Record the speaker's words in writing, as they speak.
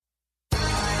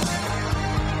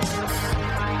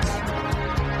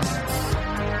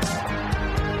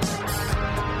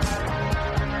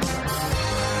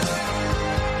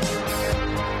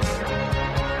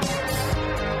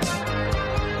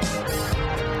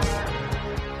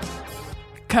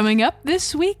Coming up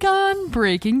this week on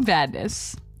Breaking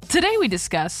Badness. Today we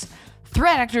discuss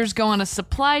threat actors go on a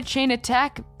supply chain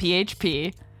attack,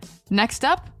 PHP. Next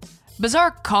up,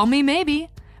 bizarre Call Me Maybe.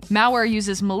 Malware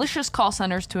uses malicious call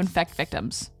centers to infect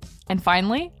victims. And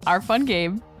finally, our fun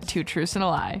game, Two Truths and a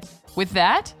Lie. With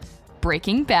that,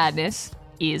 Breaking Badness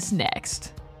is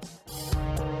next.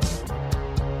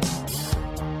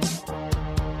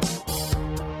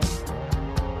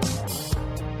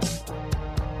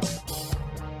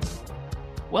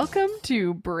 Welcome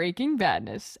to Breaking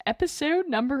Badness, episode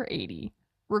number 80,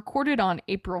 recorded on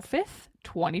April 5th,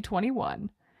 2021.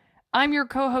 I'm your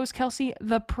co-host, Kelsey,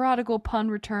 the prodigal pun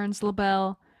returns,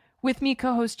 LaBelle. With me,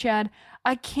 co-host Chad.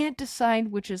 I can't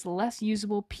decide which is less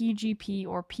usable, PGP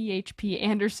or PHP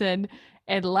Anderson.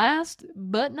 And last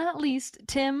but not least,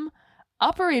 Tim.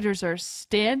 Operators are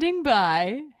standing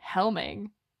by,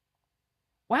 helming.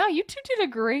 Wow, you two did a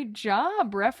great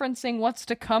job referencing what's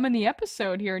to come in the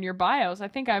episode here in your bios. I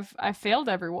think I've failed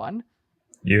everyone.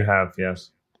 You have,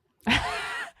 yes.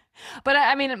 But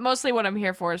I mean, mostly what I'm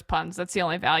here for is puns. That's the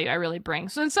only value I really bring.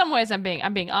 So in some ways, I'm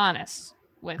being honest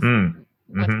with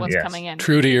what's coming in.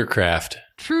 True to your craft.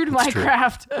 True to my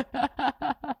craft.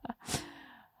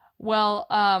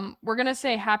 Well, we're gonna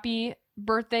say happy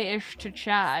birthday-ish to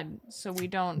Chad, so we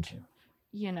don't,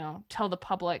 tell the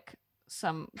public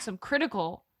some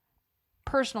critical,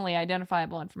 personally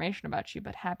identifiable information about you.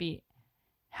 But happy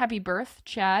birth,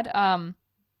 Chad. Are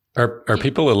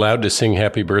people allowed to sing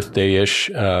happy birthday-ish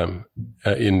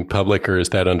in public, or is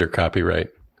that under copyright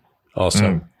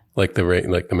also? Like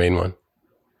the main one?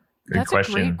 That's a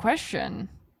great question.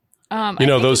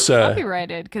 Those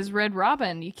copyrighted because Red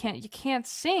Robin, you can't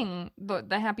sing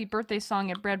the happy birthday song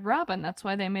at Red Robin. That's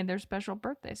why they made their special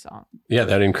birthday song. Yeah,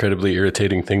 that incredibly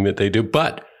irritating thing that they do.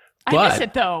 But I miss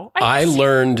it though. I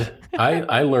learned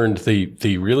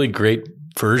the really great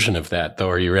version of that, though.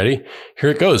 Are you ready? Here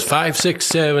it goes. 5, 6,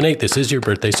 7, 8. This is your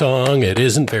birthday song. It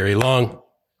isn't very long.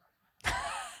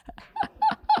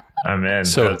 I'm in.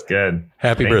 So that's good.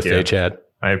 Happy Thank birthday, you. Chad.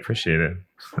 I appreciate it.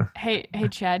 Hey,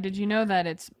 Chad, did you know that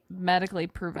it's medically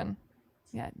proven?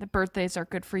 Yeah, the birthdays are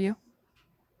good for you.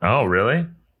 Oh, really?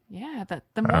 Yeah,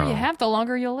 the more you have, the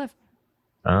longer you'll live.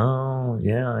 Oh,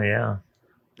 yeah.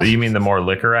 You mean the more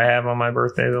liquor I have on my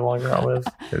birthday, the longer I'll live?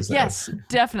 Yes,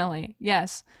 definitely.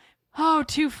 Yes. Oh,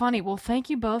 too funny. Well,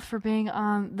 thank you both for being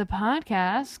on the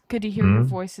podcast. Good to hear your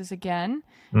voices again.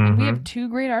 And we have 2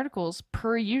 great articles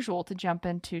per usual to jump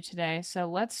into today. So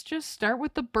let's just start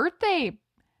with the birthday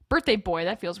boy.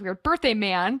 That feels weird. Birthday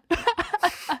man.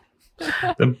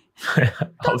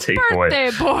 I'll take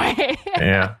birthday boy.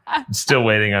 Yeah. I'm still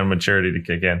waiting on maturity to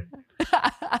kick in.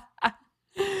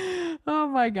 Oh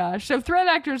my gosh. So threat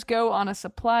actors go on a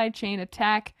supply chain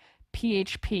attack,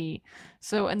 PHP.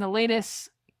 So in the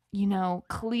latest,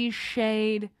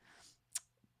 cliched,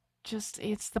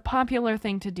 it's the popular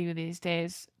thing to do these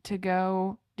days, to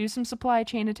go do some supply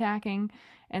chain attacking.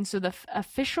 And so the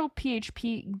official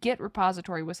PHP Git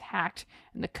repository was hacked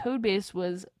and the code base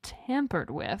was tampered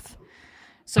with.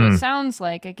 So it sounds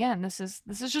like, again, this is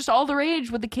just all the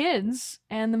rage with the kids.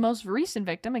 And the most recent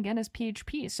victim, again, is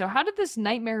PHP. So how did this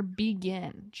nightmare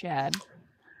begin, Chad?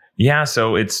 Yeah,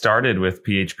 so it started with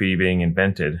PHP being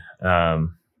invented.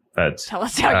 But tell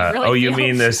us how you really you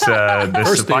mean this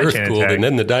First supply the Earth chain cooled, attack. and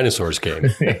then the dinosaurs came.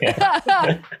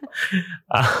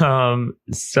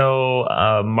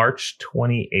 March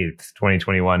 28th,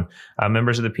 2021,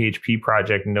 members of the PHP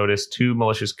project noticed 2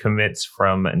 malicious commits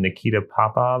from Nikita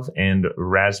Popov and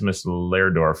Rasmus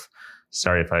Lerdorf.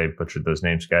 Sorry if I butchered those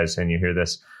names, guys, and you hear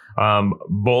this.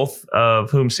 Both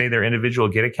of whom say their individual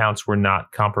Git accounts were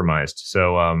not compromised.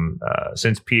 So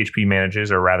since PHP manages,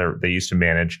 or rather they used to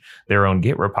manage, their own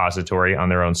Git repository on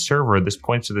their own server, this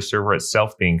points to the server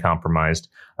itself being compromised,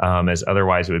 as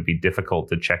otherwise it would be difficult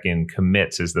to check in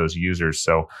commits as those users.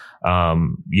 So,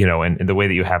 and the way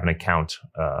that you have an account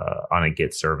on a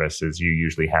Git service is you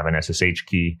usually have an SSH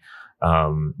key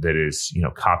that is,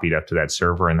 copied up to that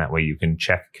server, and that way you can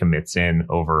check commits in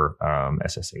over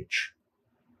SSH.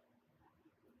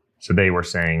 So they were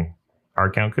saying our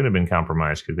account could have been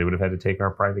compromised because they would have had to take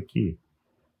our private key.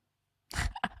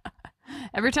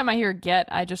 Every time I hear Get,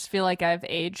 I just feel like I've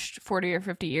aged 40 or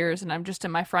 50 years and I'm just in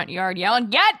my front yard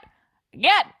yelling, Get!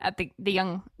 At the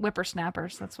young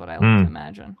whippersnappers. That's what I like to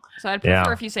imagine. So I'd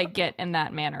prefer if you say Get in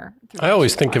that manner. I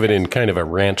always think of it in kind of a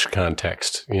ranch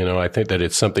context. I think that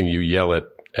it's something you yell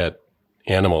at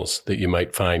animals that you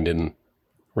might find in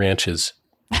ranches.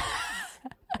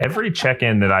 Every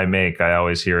check-in that I make, I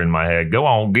always hear in my head, go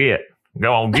on, get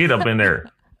up in there.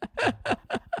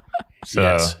 So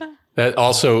yes. That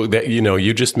also,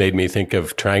 you just made me think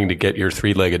of trying to get your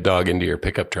 3-legged dog into your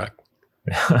pickup truck.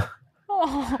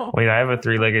 Oh, Wait, I have a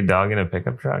 3-legged dog in a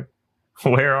pickup truck?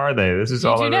 Where are they? This is you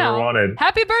all do I've now. ever wanted.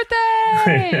 Happy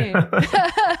birthday!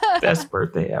 Best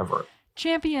birthday ever.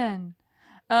 Champion.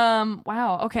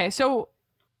 Wow. Okay. So,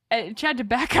 Chad, to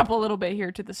back up a little bit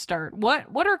here to the start, what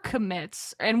are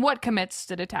commits, and what commits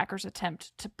did attackers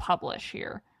attempt to publish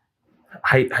here?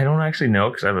 I don't actually know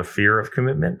because I have a fear of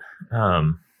commitment.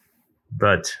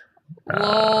 But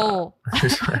Lol.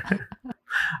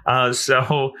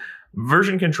 So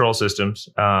version control systems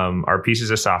are pieces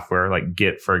of software like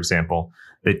Git, for example,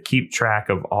 that keep track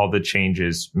of all the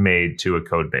changes made to a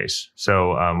code base.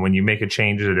 So when you make a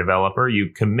change as a developer, you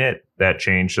commit that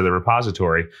change to the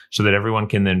repository so that everyone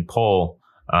can then pull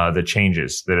the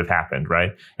changes that have happened,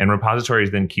 right? And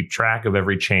repositories then keep track of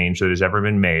every change that has ever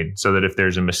been made so that if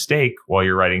there's a mistake while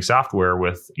you're writing software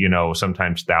with,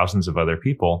 sometimes thousands of other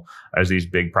people, as these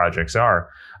big projects are,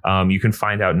 you can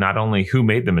find out not only who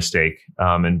made the mistake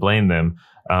and blame them,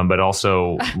 but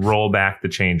also roll back the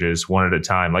changes one at a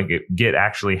time. Like Git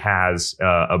actually has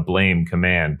a blame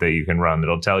command that you can run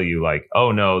that'll tell you like,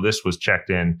 oh no, this was checked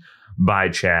in by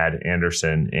Chad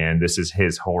Anderson and this is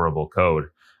his horrible code.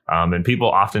 And people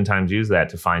oftentimes use that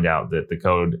to find out that the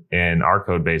code in our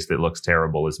code base that looks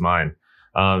terrible is mine.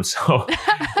 So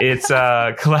it's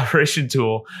a collaboration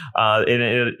tool.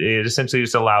 It essentially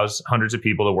just allows hundreds of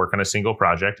people to work on a single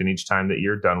project. And each time that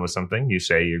you're done with something, you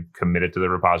say you commit it to the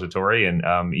repository. And,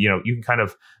 you can kind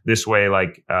of this way,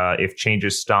 like if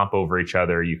changes stomp over each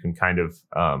other, you can kind of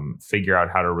figure out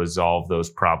how to resolve those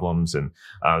problems. And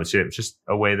it's just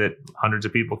a way that hundreds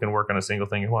of people can work on a single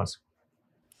thing at once.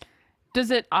 Does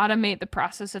it automate the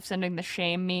process of sending the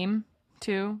shame meme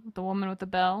to the woman with the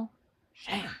bell?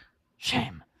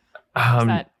 Shame. Is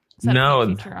that no a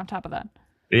feature on top of that?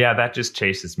 Yeah, that just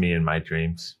chases me in my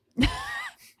dreams.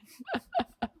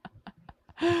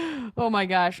 Oh my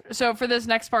gosh. So for this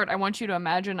next part, I want you to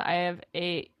imagine I have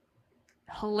a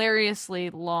hilariously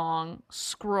long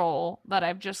scroll that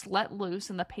I've just let loose,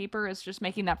 and the paper is just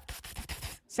making that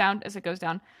sound as it goes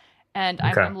down. And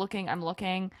Okay. I'm looking,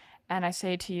 and I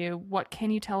say to you, what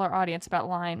can you tell our audience about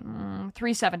line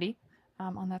 370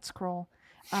 on that scroll?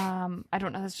 I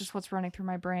don't know. That's just what's running through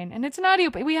my brain. And it's an audio,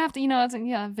 but we have to, it's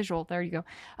visual. There you go.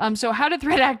 So how did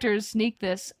threat actors sneak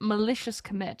this malicious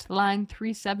commit, line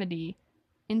 370,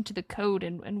 into the code?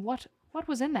 And what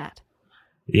was in that?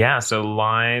 Yeah, so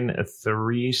line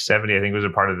 370, I think, was a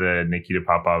part of the Nikita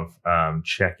Popov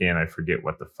check-in. I forget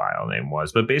what the file name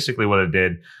was, but basically what it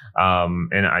did,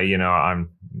 and I'm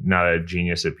not a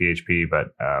genius at PHP,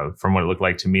 but from what it looked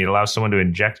like to me, it allows someone to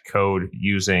inject code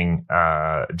using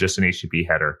just an HTTP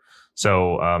header.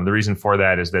 So the reason for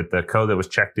that is that the code that was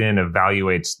checked in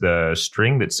evaluates the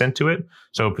string that's sent to it.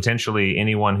 So potentially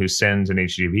anyone who sends an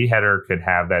HTTP header could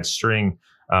have that string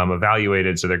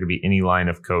evaluated, so there could be any line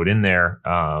of code in there,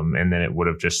 and then it would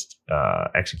have just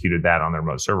executed that on the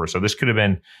remote server. So this could have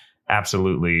been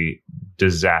absolutely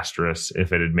disastrous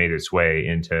if it had made its way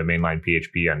into mainline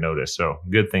PHP unnoticed. So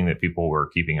good thing that people were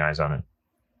keeping eyes on it.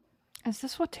 Is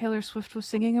this what Taylor Swift was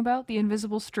singing about? The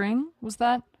invisible string? Is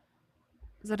that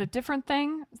a different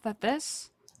thing? Is that this?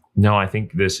 No, I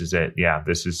think this is it. Yeah,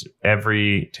 this is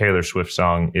every Taylor Swift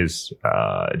song is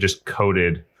just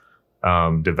coded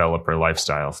developer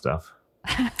lifestyle stuff.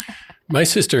 My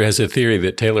sister has a theory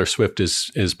that Taylor Swift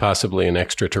is possibly an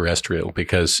extraterrestrial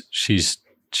because she's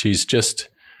just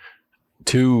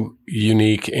too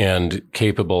unique and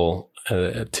capable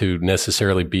to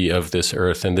necessarily be of this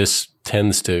earth, and this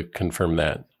tends to confirm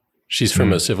that. She's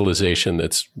from a civilization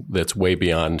that's way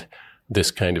beyond this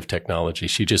kind of technology.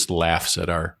 She just laughs at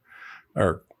our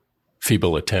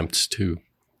feeble attempts to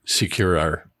secure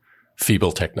our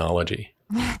feeble technology.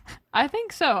 I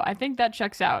think so. I think that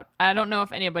checks out. I don't know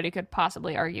if anybody could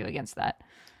possibly argue against that.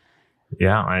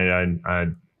 Yeah, I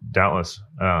doubtless.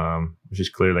 She's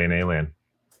clearly an alien.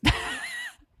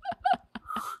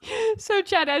 So,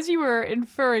 Chad, as you were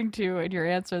inferring to in your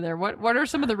answer there, what are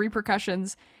some of the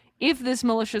repercussions if this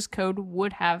malicious code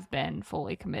would have been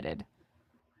fully committed?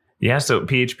 Yeah, so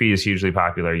PHP is hugely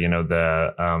popular.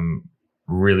 The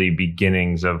really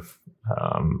beginnings of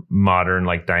modern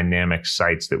like dynamic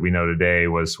sites that we know today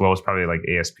was probably like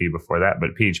ASP before that,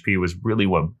 but PHP was really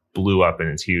what blew up, and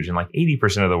it's huge. And like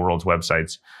 80% of the world's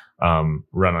websites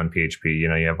run on PHP. You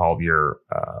have all of your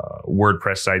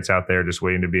WordPress sites out there just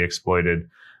waiting to be exploited.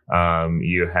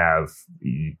 You have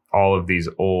all of these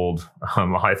old,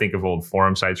 I think of old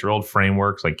forum sites or old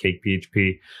frameworks like Cake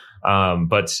PHP.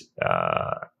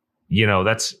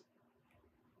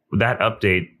 That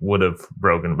update would have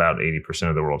broken about 80%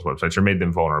 of the world's websites or made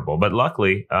them vulnerable. But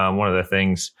luckily, one of the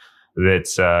things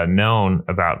that's known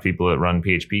about people that run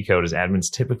PHP code is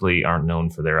admins typically aren't known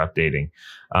for their updating.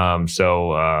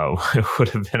 So it would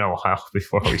have been a while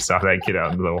before we saw that get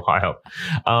out into the wild.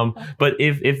 But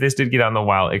if this did get out in the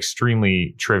wild,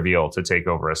 extremely trivial to take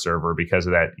over a server because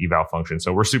of that eval function.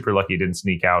 So we're super lucky it didn't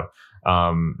sneak out.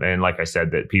 And like I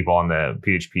said, that people on the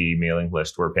PHP mailing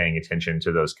list were paying attention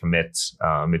to those commits.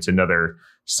 It's another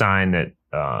sign that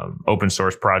open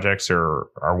source projects are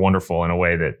wonderful in a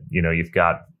way that, you've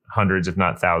got hundreds, if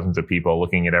not thousands of people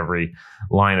looking at every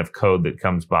line of code that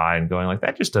comes by and going like,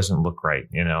 that just doesn't look right,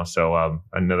 So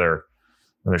another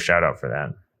shout out for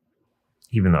that,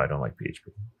 even though I don't like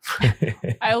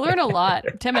PHP. I learn a lot.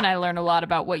 Tim and I learn a lot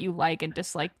about what you like and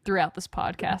dislike throughout this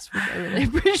podcast, which I really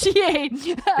appreciate.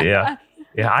 Yeah,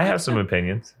 I have some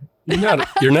opinions.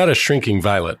 You're not a shrinking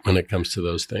violet when it comes to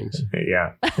those things.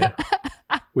 Yeah.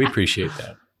 We appreciate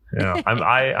that. Yeah,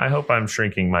 I hope I'm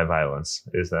shrinking my violence.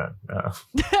 Is that?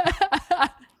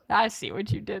 I see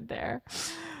what you did there.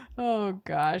 Oh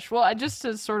gosh. Well, just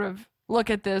to sort of look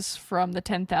at this from the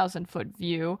 10,000 foot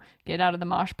view, get out of the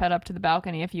mosh pit up to the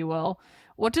balcony, if you will.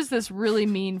 What does this really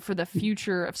mean for the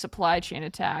future of supply chain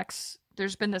attacks?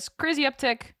 There's been this crazy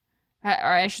uptick, or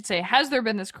I should say, has there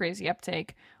been this crazy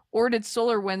uptake? Or did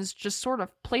SolarWinds just sort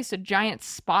of place a giant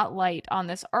spotlight on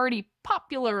this already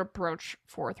popular approach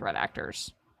for threat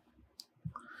actors?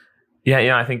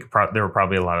 Yeah, I think there were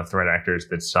probably a lot of threat actors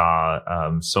that saw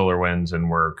SolarWinds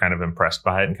and were kind of impressed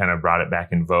by it and kind of brought it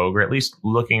back in vogue, or at least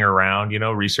looking around,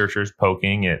 researchers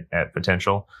poking at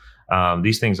potential.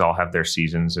 These things all have their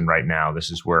seasons, and right now this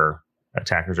is where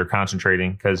attackers are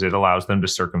concentrating because it allows them to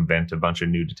circumvent a bunch of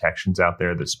new detections out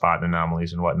there that spot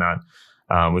anomalies and whatnot.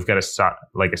 We've got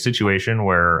a situation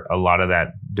where a lot of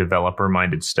that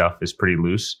developer-minded stuff is pretty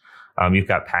loose. You've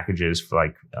got packages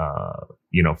for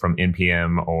from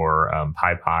NPM or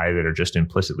PyPy that are just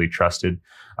implicitly trusted.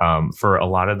 For a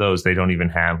lot of those, they don't even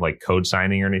have like code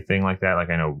signing or anything like that. Like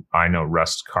I know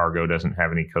Rust Cargo doesn't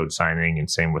have any code signing, and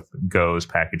same with Go's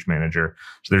package manager.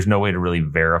 So there's no way to really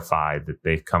verify that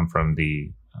they've come from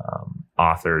the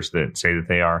authors that say that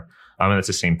they are. And that's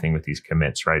the same thing with these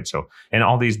commits, right? So, and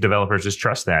all these developers just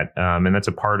trust that. And that's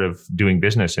a part of doing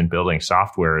business and building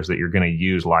software, is that you're going to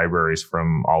use libraries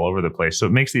from all over the place. So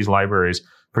it makes these libraries,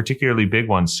 particularly big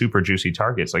ones, super juicy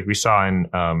targets. Like we saw in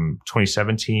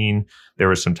 2017, there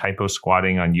was some typo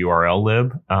squatting on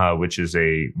URLlib, which is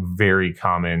a very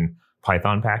common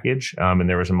Python package. And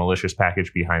there was a malicious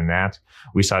package behind that.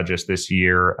 We saw just this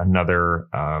year another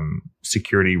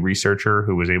security researcher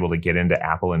who was able to get into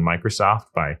Apple and Microsoft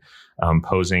by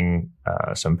posing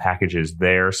some packages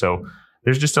there. So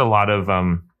there's just a lot of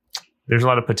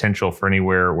potential for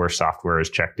anywhere where software is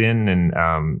checked in and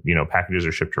packages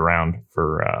are shipped around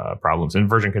for problems. And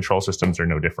version control systems are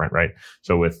no different, right?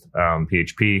 So with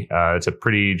PHP, it's a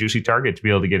pretty juicy target to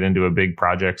be able to get into a big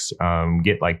project's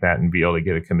Git like that and be able to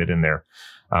get a commit in there.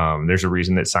 There's a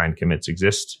reason that signed commits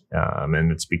exist,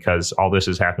 and it's because all this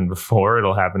has happened before.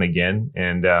 It'll happen again,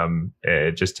 and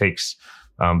it just takes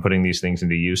putting these things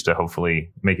into use to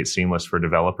hopefully make it seamless for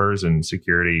developers and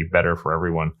security better for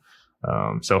everyone.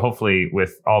 So hopefully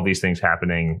with all these things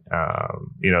happening,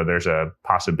 there's a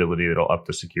possibility that it'll up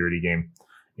the security game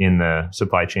in the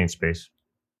supply chain space.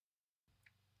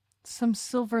 Some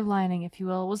silver lining, if you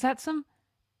will. Was that some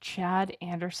Chad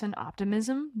Anderson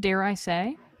optimism, dare I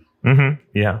say? Mm-hmm.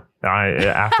 Yeah.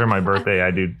 After my birthday,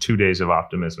 I do 2 days of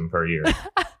optimism per year.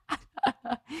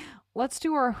 Let's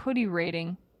do our hoodie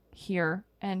rating here.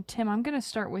 And Tim, I'm going to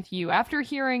start with you. After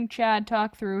hearing Chad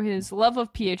talk through his love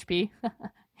of PHP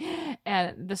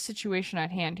and the situation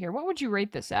at hand here, what would you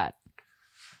rate this at?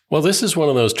 Well, this is one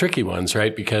of those tricky ones,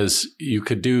 right? Because we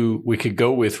could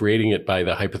go with rating it by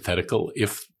the hypothetical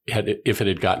if it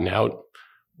had gotten out,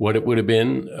 what it would have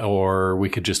been, or we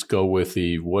could just go with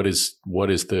the what is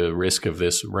the risk of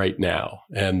this right now,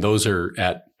 and those are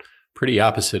at pretty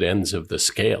opposite ends of the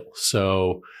scale.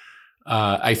 So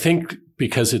I think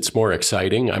because it's more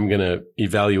exciting, I'm going to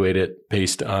evaluate it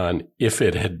based on if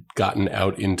it had gotten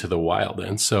out into the wild,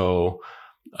 and so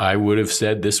I would have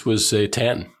said this was a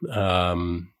 10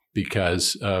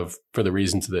 because for the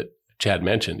reasons that Chad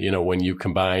mentioned. When you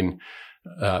combine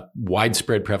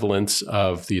widespread prevalence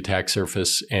of the attack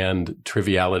surface and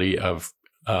triviality of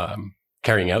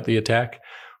carrying out the attack,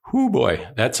 whoo boy,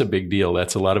 that's a big deal.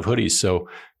 That's a lot of hoodies. So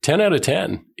 10 out of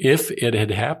 10 if it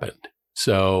had happened.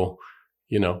 So,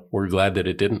 we're glad that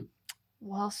it didn't.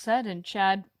 Well said. And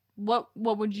Chad, what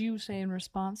would you say in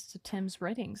response to Tim's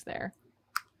ratings there?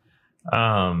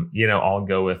 I'll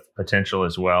go with potential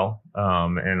as well.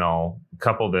 And I'll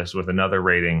couple this with another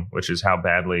rating, which is how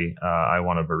badly I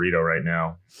want a burrito right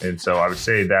now. And so I would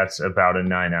say that's about a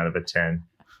 9 out of a 10.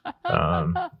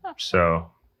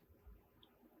 So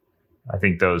I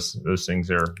think those things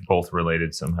are both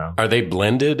related somehow. Are they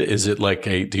blended? Is it like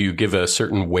do you give a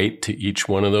certain weight to each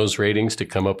one of those ratings to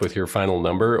come up with your final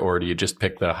number, or do you just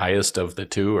pick the highest of the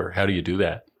two, or how do you do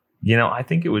that? I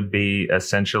think it would be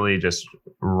essentially just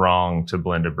wrong to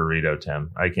blend a burrito, Tim.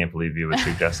 I can't believe you would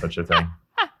suggest such a thing.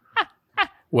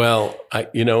 Well,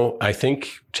 I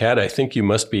think, Chad, you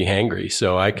must be hangry.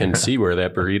 So I can see where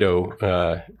that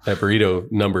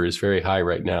burrito number is very high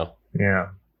right now. Yeah.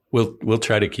 We'll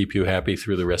try to keep you happy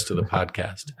through the rest of the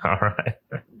podcast. All right.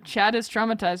 Chad is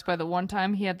traumatized by the one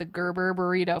time he had the Gerber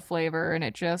burrito flavor, and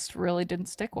it just really didn't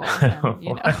stick well with him.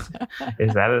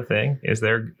 Is that a thing? Is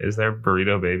there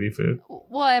burrito baby food?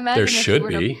 Well, I imagine there if should you were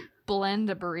be. To blend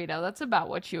a burrito, that's about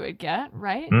what you would get,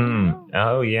 right?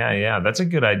 Oh yeah. That's a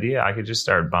good idea. I could just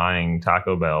start buying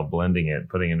Taco Bell, blending it,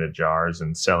 putting it into jars,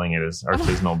 and selling it as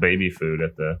artisanal baby food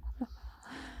at the.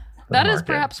 That is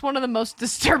perhaps one of the most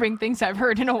disturbing things I've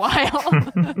heard in a while.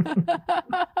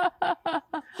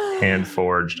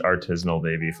 Hand-forged artisanal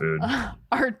baby food.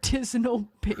 Artisanal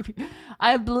baby.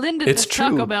 I blended It's the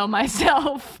Taco true. Bell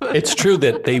myself. It's true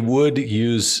that they would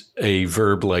use a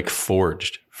verb like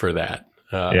forged for that.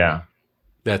 Yeah.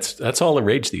 That's all the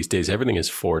rage these days. Everything is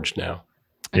forged now.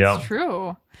 It's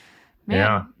true. Man,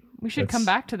 Yeah. we should come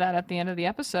back to that at the end of the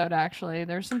episode, actually.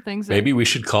 There's some things that... Maybe we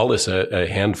should call this a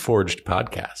hand-forged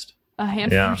podcast. A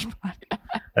hand-forged podcast.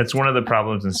 That's one of the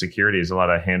problems in security is a lot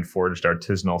of hand-forged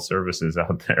artisanal services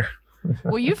out there.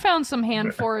 Well, you found some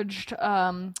hand-forged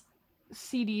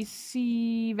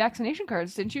CDC vaccination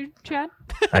cards, didn't you, Chad?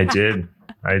 I did.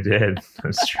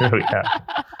 That's true. Yeah,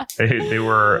 they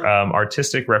were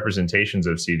artistic representations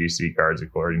of CDC cards,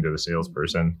 according to the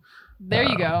salesperson. There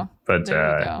you go. But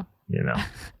there you go.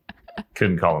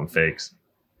 Couldn't call them fakes.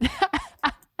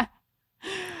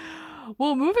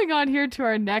 Well, moving on here to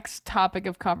our next topic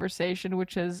of conversation,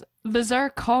 which is bizarre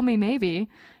call me maybe.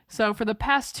 So for the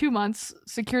past 2 months,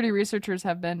 security researchers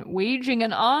have been waging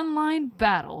an online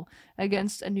battle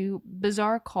against a new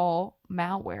bizarre call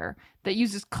malware that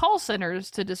uses call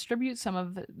centers to distribute some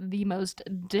of the most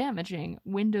damaging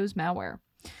Windows malware.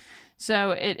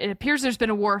 So it appears there's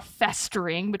been a war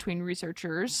festering between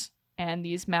researchers and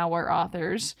these malware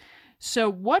authors. So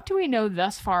what do we know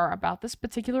thus far about this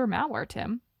particular malware,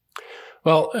 Tim?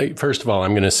 Well, first of all,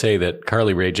 I'm going to say that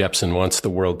Carly Rae Jepsen wants the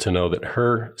world to know that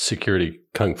her security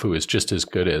kung fu is just as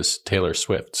good as Taylor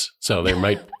Swift's. So there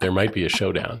might be a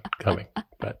showdown coming.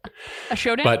 But a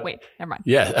showdown? Wait, never mind.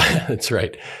 Yeah, that's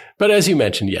right. But as you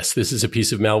mentioned, yes, this is a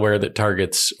piece of malware that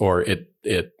targets, or it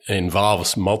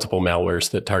involves multiple malwares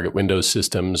that target Windows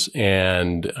systems.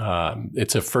 And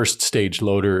it's a first stage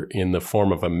loader in the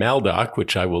form of a maldoc,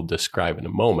 which I will describe in a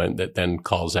moment, that then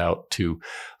calls out to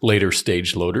later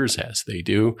stage loaders as they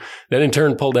do. That in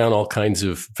turn pull down all kinds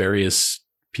of various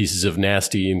pieces of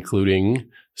nasty, including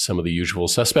some of the usual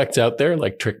suspects out there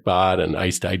like TrickBot and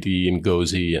Iced ID and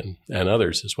Gozi and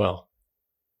others as well.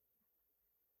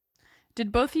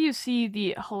 Did both of you see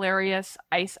the hilarious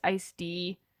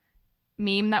ICE-D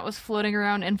meme that was floating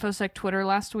around InfoSec Twitter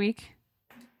last week?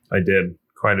 I did.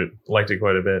 Liked it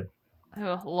quite a bit.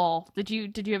 Oh, lol. Did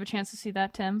you have a chance to see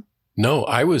that, Tim? No,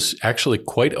 I was actually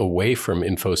quite away from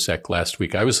InfoSec last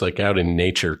week. I was like out in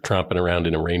nature, tromping around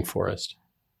in a rainforest.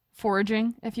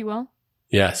 Foraging, if you will.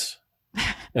 Yes.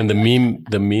 And the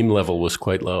meme level was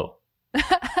quite low.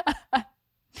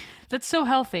 That's so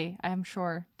healthy, I'm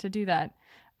sure, to do that.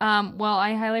 Well,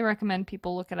 I highly recommend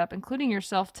people look it up, including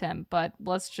yourself, Tim. But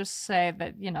let's just say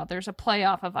that, there's a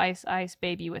playoff of Ice Ice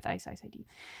Baby with Ice Ice ID.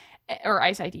 Or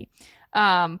Ice ID.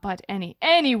 But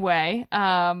anyway,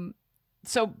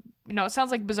 so, it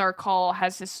sounds like Bizarre Call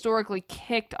has historically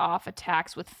kicked off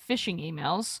attacks with phishing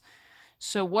emails.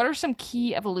 So what are some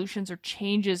key evolutions or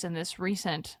changes in this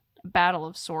recent battle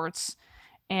of sorts?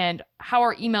 And how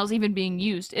are emails even being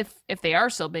used, if they are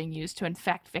still being used, to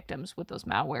infect victims with those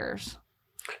malwares?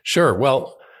 Sure.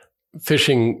 Well,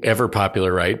 phishing, ever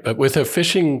popular, right? But with a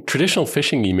traditional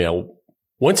phishing email,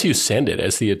 once you send it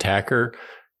as the attacker,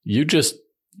 you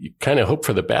kind of hope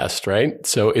for the best, right?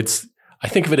 So I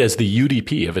think of it as the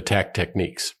UDP of attack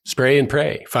techniques. Spray and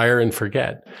pray, fire and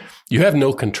forget. You have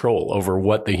no control over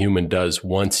what the human does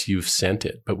once you've sent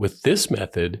it. But with this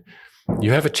method,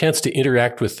 you have a chance to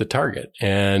interact with the target,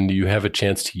 and you have a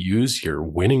chance to use your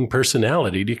winning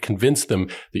personality to convince them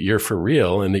that you're for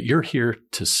real and that you're here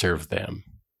to serve them.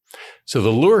 So the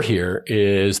lure here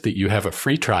is that you have a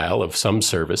free trial of some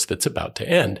service that's about to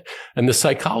end. And the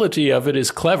psychology of it is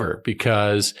clever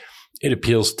because it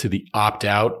appeals to the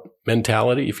opt-out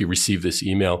mentality. If you receive this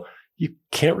email, you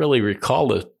can't really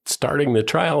recall starting the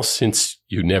trial since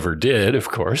you never did, of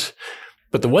course.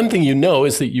 But the one thing you know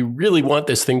is that you really want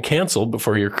this thing canceled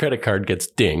before your credit card gets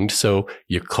dinged. So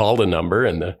you call the number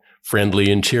and the friendly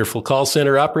and cheerful call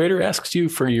center operator asks you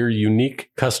for your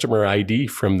unique customer ID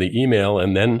from the email,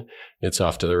 and then it's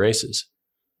off to the races.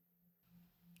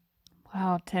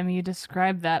 Wow, Tim, you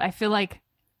described that. I feel like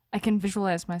I can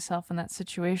visualize myself in that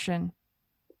situation.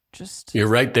 You're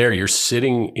right there. You're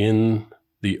sitting in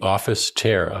the office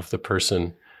chair of the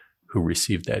person who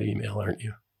received that email, aren't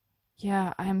you?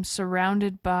 Yeah, I'm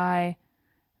surrounded by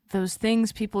those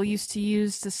things people used to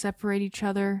use to separate each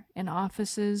other in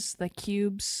offices, the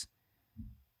cubes.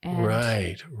 And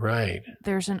right.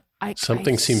 There's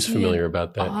something seems familiar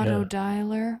about that. Auto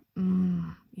dialer.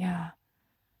 Yeah.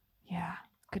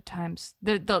 Good times.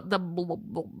 The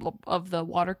of the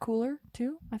water cooler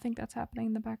too. I think that's happening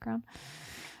in the background.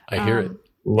 I hear it.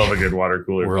 Love a good water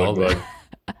cooler. We're all there.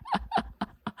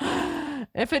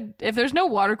 If there's no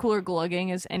water cooler glugging,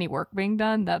 is any work being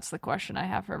done? That's the question I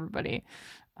have for everybody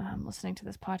listening to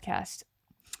this podcast.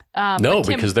 No,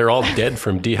 Tim, because they're all dead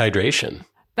from dehydration.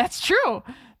 That's true.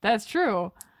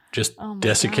 Just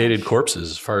desiccated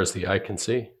corpses as far as the eye can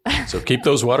see. So keep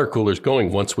those water coolers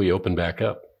going once we open back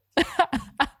up.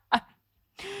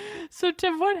 So,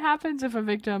 Tim, what happens if a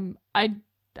victim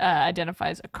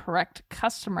identifies a correct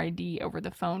customer ID over the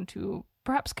phone to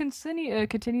perhaps continue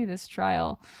this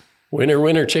trial?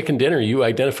 Winner, chicken dinner. You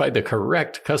identified the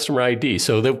correct customer ID.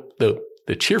 So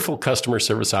the cheerful customer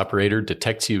service operator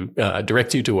directs you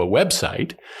to a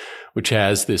website, which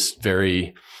has this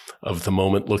very of the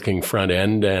moment looking front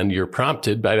end, and you're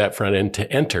prompted by that front end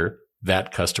to enter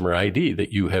that customer ID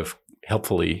that you have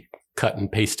helpfully cut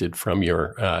and pasted from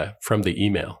from the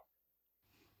email.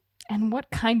 And what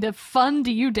kind of fun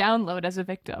do you download as a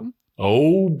victim?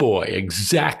 Oh boy,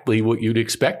 exactly what you'd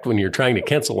expect when you're trying to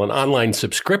cancel an online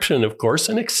subscription, of course,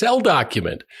 an Excel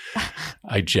document.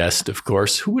 I jest, of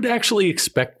course. Who would actually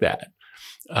expect that?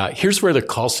 Here's where the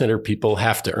call center people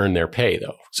have to earn their pay,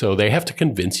 though. So they have to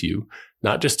convince you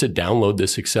not just to download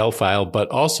this Excel file, but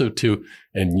also to,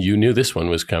 and you knew this one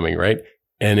was coming, right?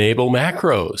 Enable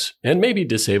macros and maybe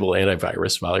disable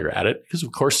antivirus while you're at it, because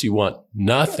of course you want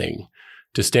nothing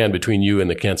to stand between you and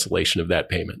the cancellation of that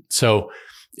payment. So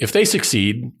if they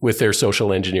succeed with their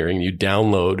social engineering, you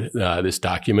download this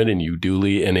document and you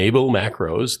duly enable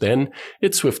macros, then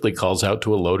it swiftly calls out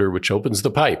to a loader, which opens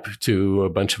the pipe to a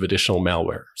bunch of additional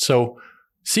malware. So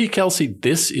see, Kelsey,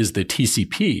 this is the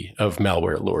TCP of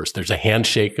malware lures. There's a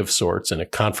handshake of sorts and a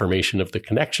confirmation of the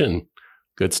connection.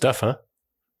 Good stuff, huh?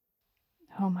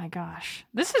 Oh my gosh.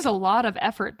 This is a lot of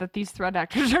effort that these threat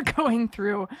actors are going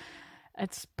through.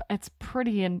 It's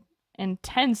pretty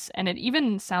intense, and it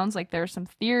even sounds like there are some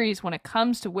theories when it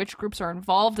comes to which groups are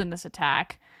involved in this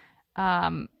attack.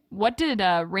 What did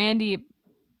Randy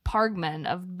Pargman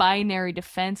of Binary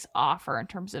Defense offer in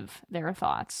terms of their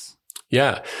thoughts?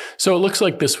 Yeah. So it looks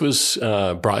like this was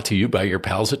brought to you by your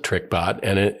pals at TrickBot,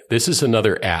 and this is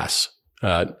another ass.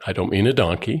 I don't mean a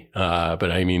donkey,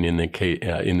 but I mean in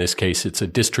this case, it's a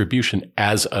distribution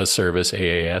as a service,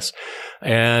 AAS.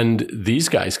 And these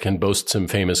guys can boast some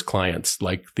famous clients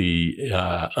like the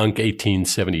UNC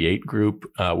 1878 group,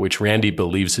 which Randy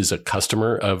believes is a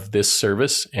customer of this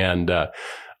service. And UNC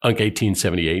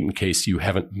 1878, in case you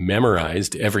haven't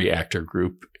memorized every actor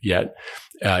group yet,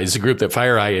 is a group that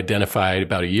FireEye identified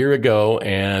about a year ago,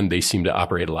 and they seem to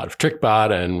operate a lot of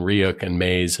TrickBot and Ryuk and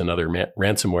Maze and other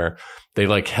ransomware. They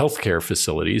like healthcare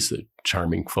facilities, the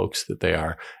charming folks that they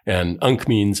are, and UNC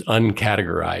means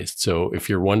uncategorized. So if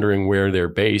you're wondering where they're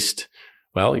based,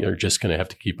 well, you're just going to have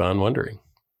to keep on wondering.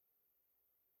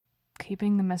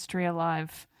 Keeping the mystery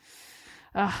alive.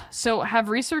 So have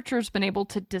researchers been able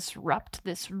to disrupt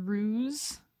this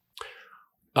ruse?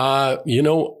 Do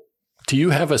you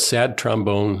have a sad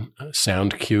trombone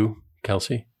sound cue,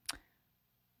 Kelsey?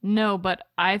 No, but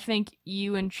I think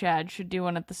you and Chad should do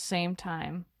one at the same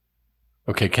time.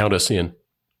 Okay, count us in.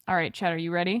 All right, Chad, are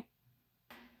you ready?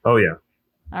 Oh, yeah.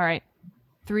 All right.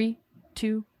 3,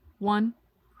 2, 1.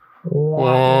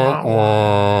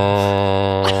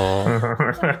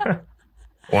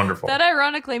 Wonderful. That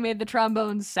ironically made the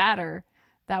trombone sadder.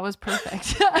 That was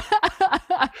perfect.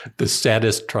 The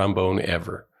saddest trombone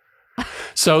ever.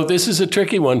 So this is a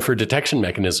tricky one for detection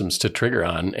mechanisms to trigger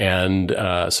on. And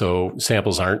so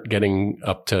samples aren't getting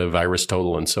up to virus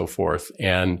total and so forth.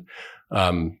 And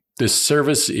this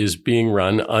service is being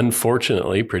run,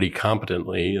 unfortunately, pretty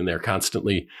competently, and they're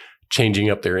constantly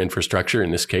changing up their infrastructure. In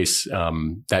this case,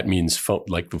 that means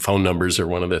the phone numbers are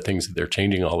one of the things that they're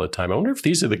changing all the time. I wonder if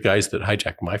these are the guys that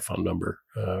hijacked my phone number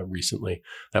recently.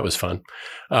 That was fun.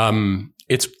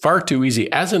 It's far too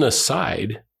easy. As an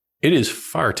aside, it is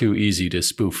far too easy to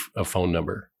spoof a phone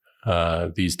number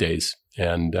these days.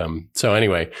 And so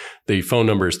anyway, the phone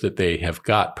numbers that they have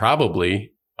got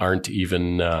probably aren't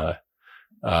even,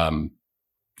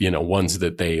 ones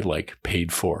that they like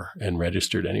paid for and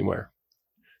registered anywhere.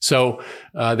 So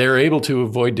they're able to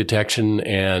avoid detection.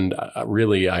 And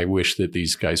really, I wish that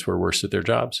these guys were worse at their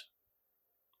jobs.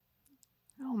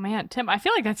 Oh, man, Tim, I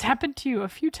feel like that's happened to you a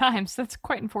few times. That's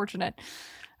quite unfortunate.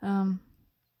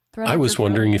 I was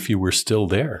wondering if you were still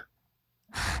there.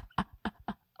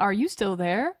 Are you still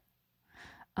there?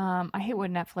 I hate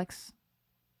when Netflix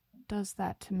does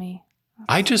that to me.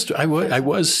 I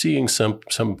was seeing some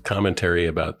commentary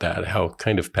about that, how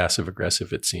kind of passive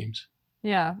aggressive it seems.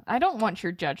 Yeah, I don't want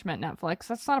your judgment, Netflix.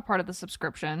 That's not a part of the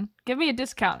subscription. Give me a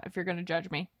discount if you're going to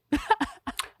judge me.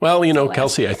 Well,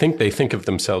 Kelsey, I think they think of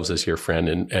themselves as your friend,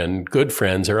 and good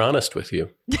friends are honest with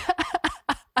you.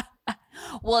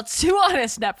 Well, it's too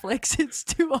honest, Netflix. It's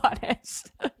too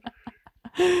honest.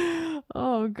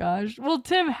 Oh, gosh. Well,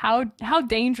 Tim, how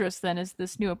dangerous, then, is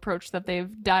this new approach that they've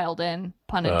dialed in,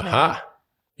 pun intended? Aha.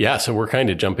 Yeah, so we're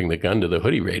kind of jumping the gun to the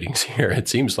hoodie ratings here, it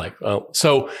seems like. Well,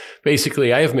 so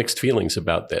basically, I have mixed feelings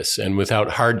about this. And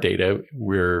without hard data,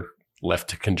 we're left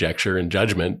to conjecture and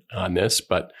judgment on this.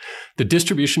 But the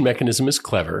distribution mechanism is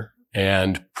clever,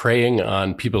 and preying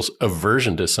on people's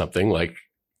aversion to something, like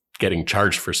getting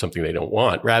charged for something they don't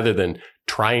want, rather than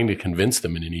trying to convince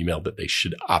them in an email that they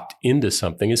should opt into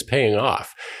something, is paying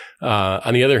off.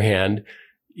 On the other hand,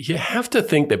 you have to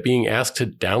think that being asked to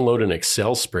download an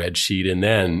Excel spreadsheet and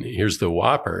then, here's the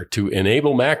whopper, to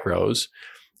enable macros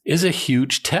is a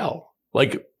huge tell.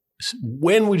 Like,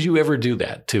 when would you ever do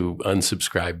that, to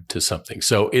unsubscribe to something?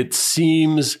 So it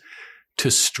seems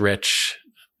to stretch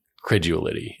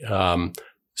credulity.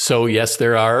 So yes,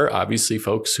 there are obviously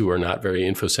folks who are not very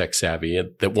InfoSec savvy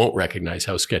that won't recognize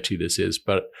how sketchy this is,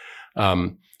 but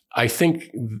I think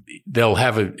they'll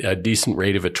have a decent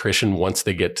rate of attrition once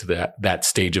they get to that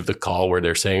stage of the call where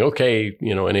they're saying, okay,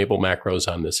 enable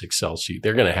macros on this Excel sheet.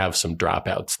 They're going to have some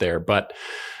dropouts there, but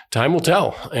time will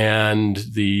tell. And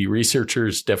the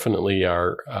researchers definitely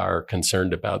are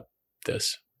concerned about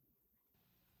this.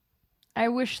 I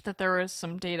wish that there was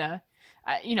some data,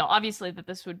 obviously that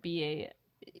this would be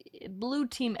a blue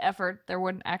team effort. There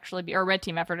wouldn't actually be, or red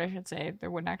team effort, I should say.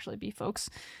 There wouldn't actually be folks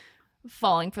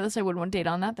falling for this. I wouldn't want data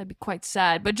on that. That'd be quite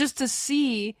sad. But just to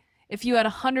see if you had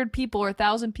 100 people or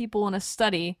 1,000 people in a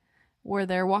study where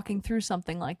they're walking through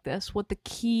something like this, what the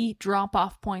key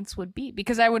drop-off points would be.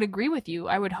 Because I would agree with you.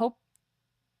 I would hope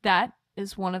that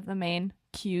is one of the main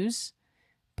cues.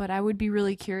 But I would be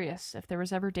really curious if there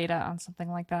was ever data on something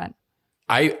like that.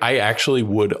 I actually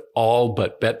would all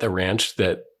but bet the ranch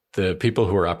that the people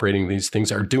who are operating these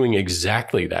things are doing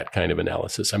exactly that kind of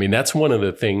analysis. I mean, that's one of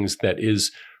the things that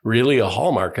is really a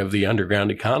hallmark of the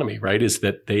underground economy, right? Is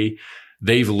that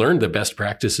they've learned the best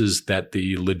practices that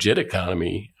the legit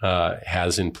economy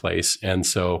has in place. And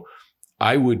so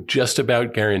I would just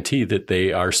about guarantee that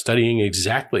they are studying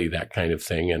exactly that kind of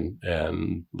thing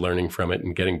and learning from it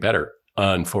and getting better,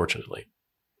 unfortunately.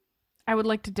 I would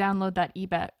like to download that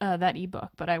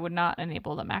ebook, but I would not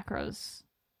enable the macros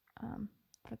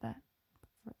for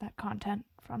that content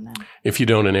from them. If you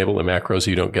don't enable the macros,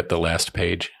 you don't get the last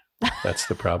page. That's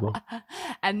the problem.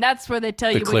 And that's where they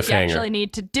tell you what you actually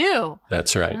need to do.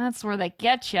 That's right. That's where they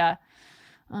get you.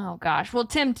 Oh, gosh. Well,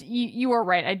 Tim, you were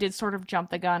right. I did sort of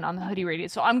jump the gun on the hoodie rating.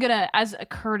 So I'm going to, as a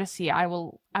courtesy, I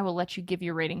will let you give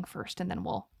your rating first, and then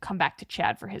we'll come back to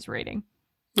Chad for his rating.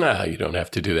 You don't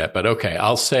have to do that. But okay,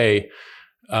 I'll say,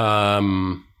 I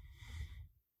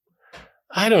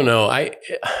don't know.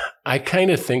 I kind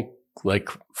of think like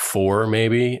 4,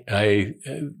 maybe.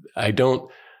 I don't.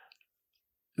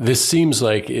 This seems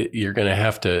like you're going to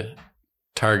have to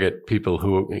target people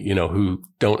who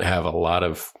don't have a lot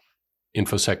of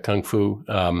InfoSec kung fu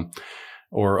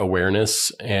or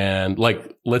awareness. And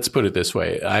like, let's put it this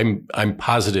way: I'm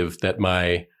positive that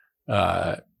my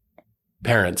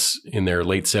parents in their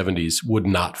late 70s would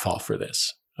not fall for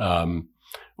this.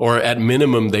 Or at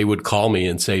minimum, they would call me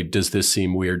and say, "Does this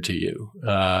seem weird to you?"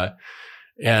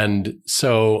 And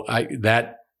so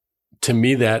to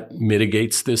me, that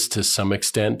mitigates this to some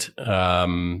extent.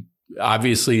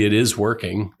 Obviously, it is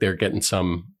working. They're getting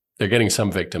some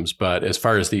victims, but as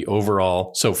far as the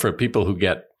overall, so for people who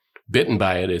get bitten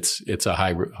by it, it's a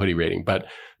high hoodie rating. But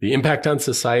the impact on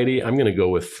society, I'm going to go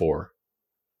with 4.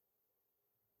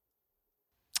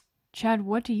 Chad,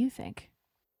 what do you think?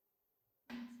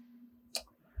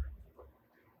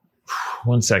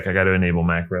 One sec, I got to enable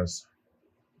macros.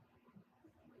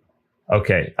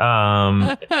 Okay.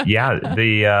 Yeah,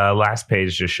 the last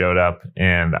page just showed up,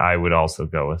 and I would also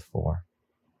go with 4.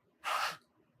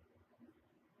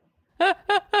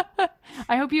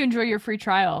 I hope you enjoy your free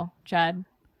trial, Chad.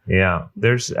 Yeah,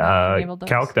 there's enabled those.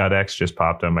 calc.x just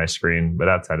popped on my screen, but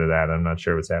outside of that, I'm not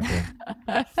sure what's happening.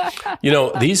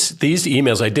 These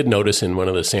emails, I did notice in one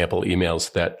of the sample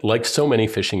emails that, like so many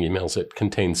phishing emails, it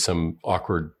contains some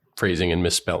awkward phrasing and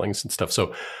misspellings and stuff.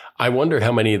 So I wonder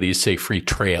how many of these say free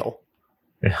trail.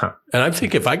 Yeah. And I'm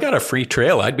thinking if I got a free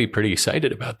trail, I'd be pretty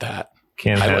excited about that.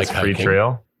 Ken has like free hiking.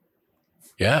 trail.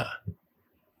 Yeah.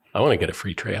 I want to get a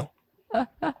free trail.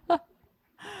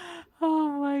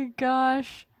 Oh my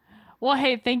gosh. Well,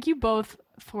 hey, thank you both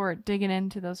for digging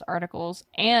into those articles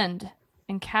and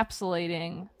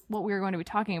encapsulating what we are going to be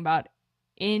talking about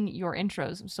in your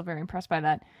intros. I'm still very impressed by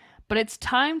that. But it's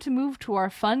time to move to our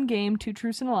fun game, Two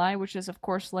Truths and a Lie, which is, of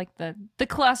course, like the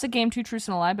classic game, Two Truths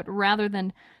and a Lie. But rather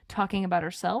than talking about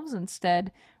ourselves,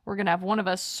 instead, we're going to have one of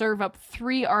us serve up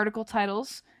 3 article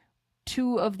titles.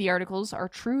 2 of the articles are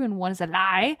true and 1 is a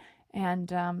lie. And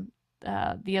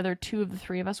the other 2 of the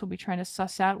 3 of us will be trying to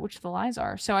suss out which the lies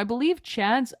are. So I believe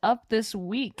Chad's up this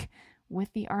week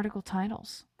with the article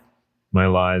titles. My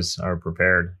lies are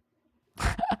prepared.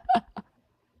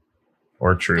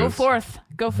 Or true. Go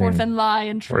forth and lie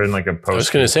and truth. We're in like a post. I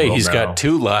was going to say, he's now. got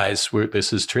 2 lies.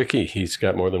 This is tricky. He's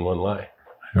got more than 1 lie.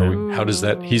 How does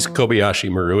that? He's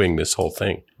Kobayashi Maruing this whole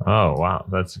thing. Oh, wow.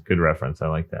 That's a good reference. I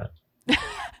like that.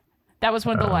 That was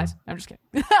one of the lies. I'm just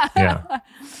kidding. Yeah.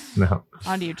 No.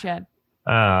 On to you, Chad.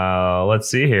 Let's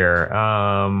see here.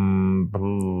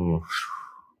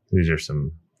 These are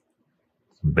some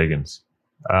big ones.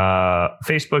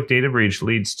 Facebook data breach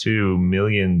leads to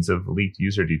millions of leaked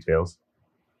user details.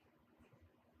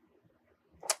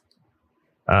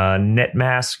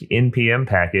 NetMask NPM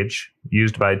package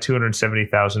used by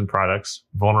 270,000 products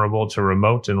vulnerable to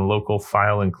remote and local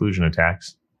file inclusion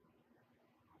attacks.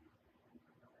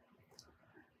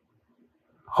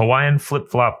 Hawaiian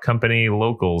flip-flop company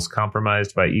locals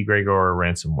compromised by egregor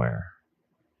ransomware.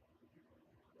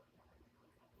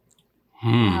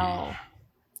 Wow.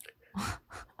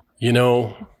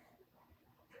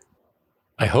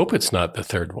 I hope it's not the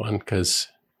third one because,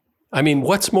 I mean,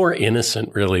 what's more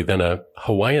innocent really than a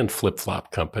Hawaiian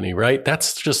flip-flop company, right?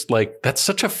 That's just like, that's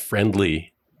such a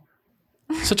friendly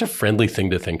thing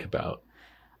to think about.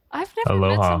 I've never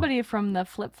Aloha. met somebody from the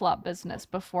flip-flop business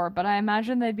before, but I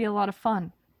imagine they'd be a lot of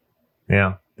fun.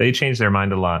 Yeah, they changed their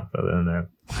mind a lot other than that.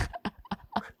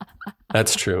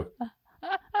 That's true.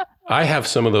 I have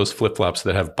some of those flip-flops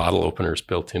that have bottle openers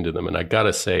built into them. And I got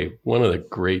to say, one of the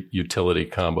great utility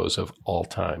combos of all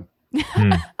time.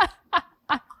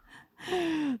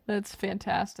 That's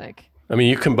fantastic. I mean,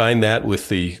 you combine that with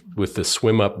the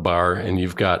swim up bar and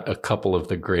you've got a couple of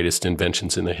the greatest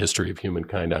inventions in the history of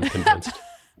humankind, I'm convinced.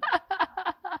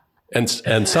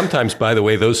 And sometimes, by the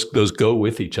way, those go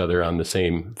with each other on the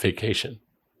same vacation.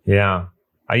 Yeah.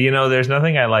 There's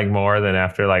nothing I like more than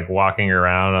after like walking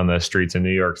around on the streets of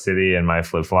New York City in my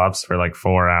flip-flops for like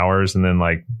 4 hours and then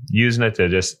like using it to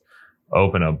just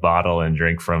open a bottle and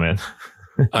drink from it.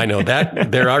 I know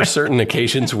that there are certain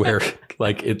occasions where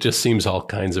like it just seems all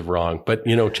kinds of wrong. But,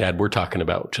 Chad, we're talking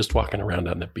about just walking around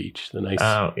on the beach, the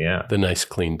nice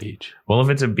clean beach. Well, if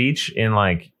it's a beach in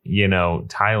like,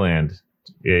 Thailand,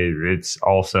 it's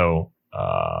also,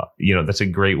 that's a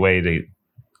great way to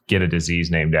get a disease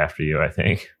named after you, I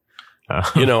think. I'm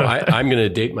going to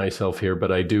date myself here,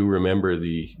 but I do remember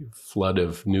the flood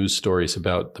of news stories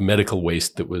about the medical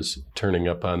waste that was turning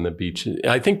up on the beach.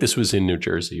 I think this was in New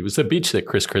Jersey. It was the beach that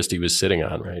Chris Christie was sitting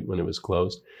on, right, when it was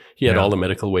closed. He had all the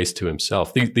medical waste to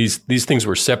himself. These things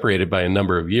were separated by a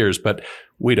number of years, but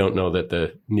we don't know that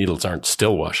the needles aren't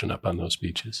still washing up on those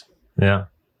beaches. Yeah.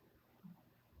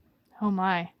 Oh,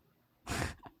 my.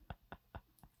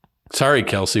 Sorry,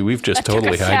 Kelsey. We've just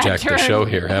totally hijacked the show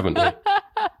here, haven't we?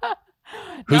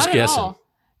 Who's guessing? All.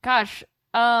 Gosh.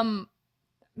 Man,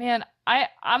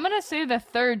 I'm going to say the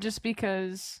third just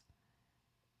because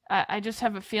I just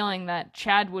have a feeling that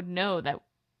Chad would know that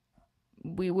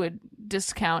we would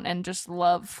discount and just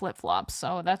love flip-flops.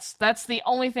 So that's the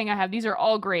only thing I have. These are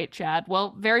all great, Chad.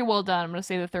 Well, very well done. I'm going to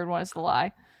say the third one is the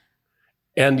lie.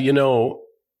 And,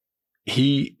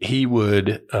 he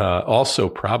would also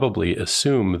probably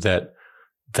assume that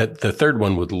the third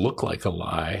one would look like a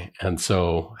lie. And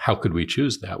so how could we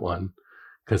choose that one?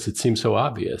 Because it seems so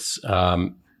obvious. I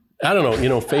don't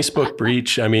know, Facebook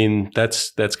breach. I mean,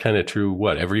 that's kind of true,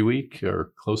 every week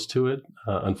or close to it,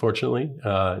 unfortunately.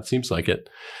 It seems like it.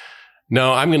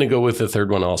 No, I'm going to go with the third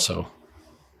one also.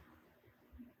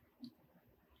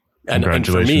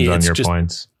 Congratulations and for me, on it's your just,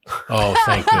 points. Oh,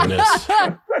 thank goodness.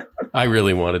 I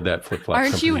really wanted that flip-flop.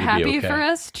 Aren't you happy for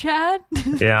us, Chad?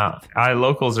 Yeah,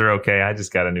 locals are okay. I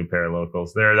just got a new pair of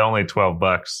locals. They're only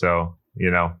 $12, so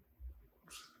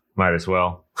Might as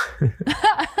well.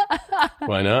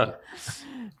 Why not?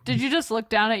 Did you just look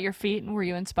down at your feet and were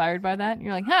you inspired by that?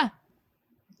 You're like, huh.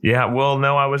 Yeah, well,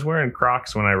 no, I was wearing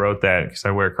Crocs when I wrote that because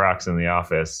I wear Crocs in the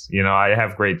office. I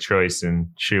have great choice in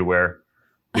shoe wear.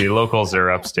 The locals are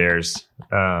upstairs,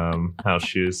 house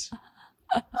shoes.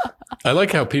 I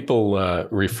like how people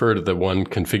refer to the one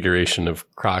configuration of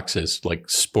Crocs as like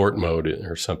sport mode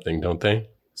or something, don't they?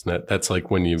 That's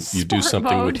like when you do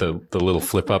something mode. With the little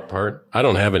flip up part. I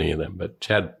don't have any of them, but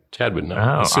Chad would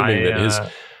know, assuming that his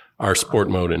are sport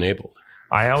mode enabled.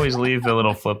 I always leave the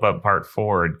little flip up part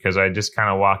forward because I just kind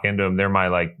of walk into them. They're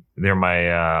my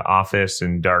office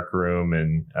and dark room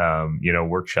and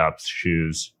workshops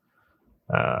shoes.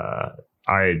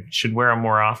 I should wear them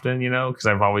more often, because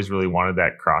I've always really wanted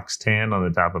that Crocs tan on the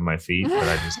top of my feet, but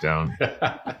I just don't.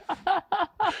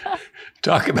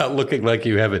 Talk about looking like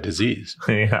you have a disease.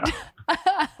 Yeah.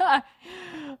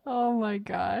 Oh my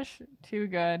gosh. Too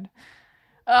good.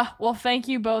 Well, thank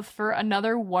you both for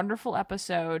another wonderful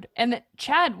episode. And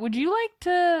Chad, would you like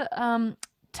to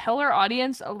tell our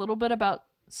audience a little bit about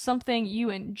something you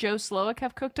and Joe Slowick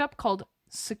have cooked up called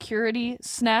Security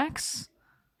Snacks?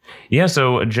 Yeah,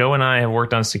 so Joe and I have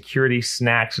worked on Security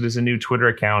Snacks. It is a new Twitter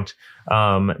account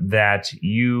that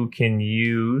you can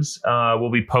use. We'll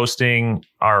be posting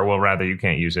you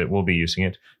can't use it. We'll be using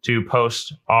it to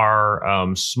post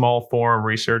our small form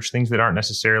research, things that aren't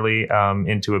necessarily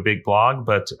into a big blog,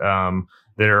 but that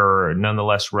are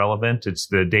nonetheless relevant. It's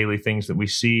the daily things that we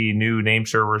see, new name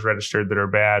servers registered that are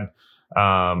bad.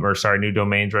 New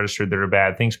domains registered that are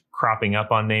bad, things cropping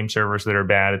up on name servers that are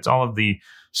bad. It's all of the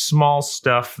small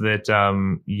stuff that,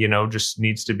 just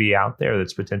needs to be out there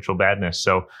that's potential badness.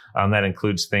 So that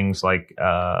includes things like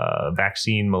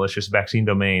malicious vaccine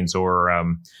domains or,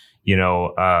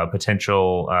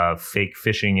 potential fake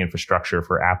phishing infrastructure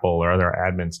for Apple or other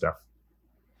admin stuff.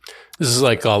 This is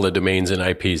like all the domains and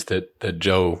IPs that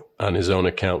Joe on his own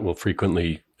account will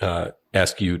frequently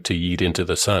ask you to yeet into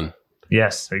the sun.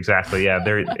 Yes, exactly. Yeah,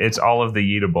 it's all of the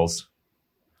yeetables.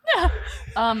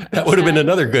 That would have been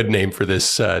another good name for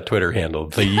this Twitter handle,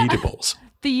 the Yeetables.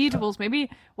 The Yeetables,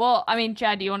 maybe. Well, I mean,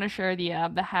 Chad, do you want to share the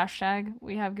hashtag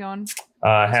we have going?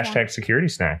 Hashtag Security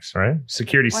Snacks, right?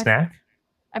 Security Snack?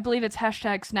 I believe it's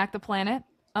hashtag Snack the Planet.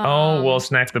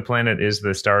 Snack the Planet is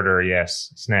the starter.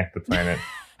 Yes, Snack the Planet.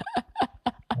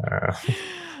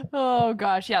 Oh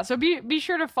gosh, yeah. So be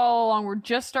sure to follow along. We're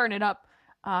just starting it up.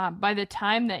 By the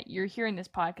time that you're hearing this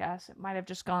podcast, it might have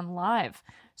just gone live.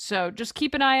 So just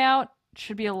keep an eye out. It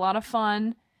should be a lot of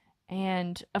fun.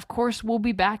 And of course, we'll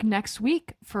be back next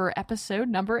week for episode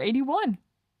number 81.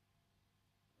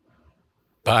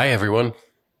 Bye, everyone.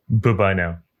 Bye-bye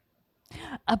now.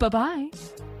 Bye-bye.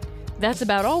 That's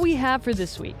about all we have for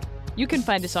this week. You can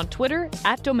find us on Twitter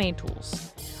 @DomainTools.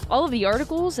 All of the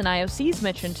articles and IOCs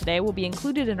mentioned today will be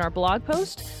included in our blog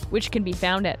post, which can be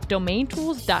found at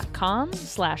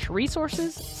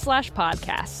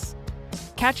domaintools.com/resources/podcasts.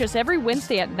 Catch us every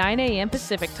Wednesday at 9 a.m.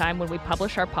 Pacific time when we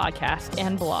publish our podcast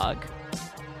and blog.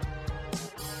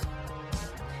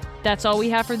 That's all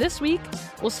we have for this week.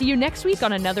 We'll see you next week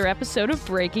on another episode of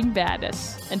Breaking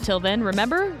Badness. Until then,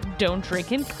 remember, don't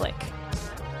drink and click.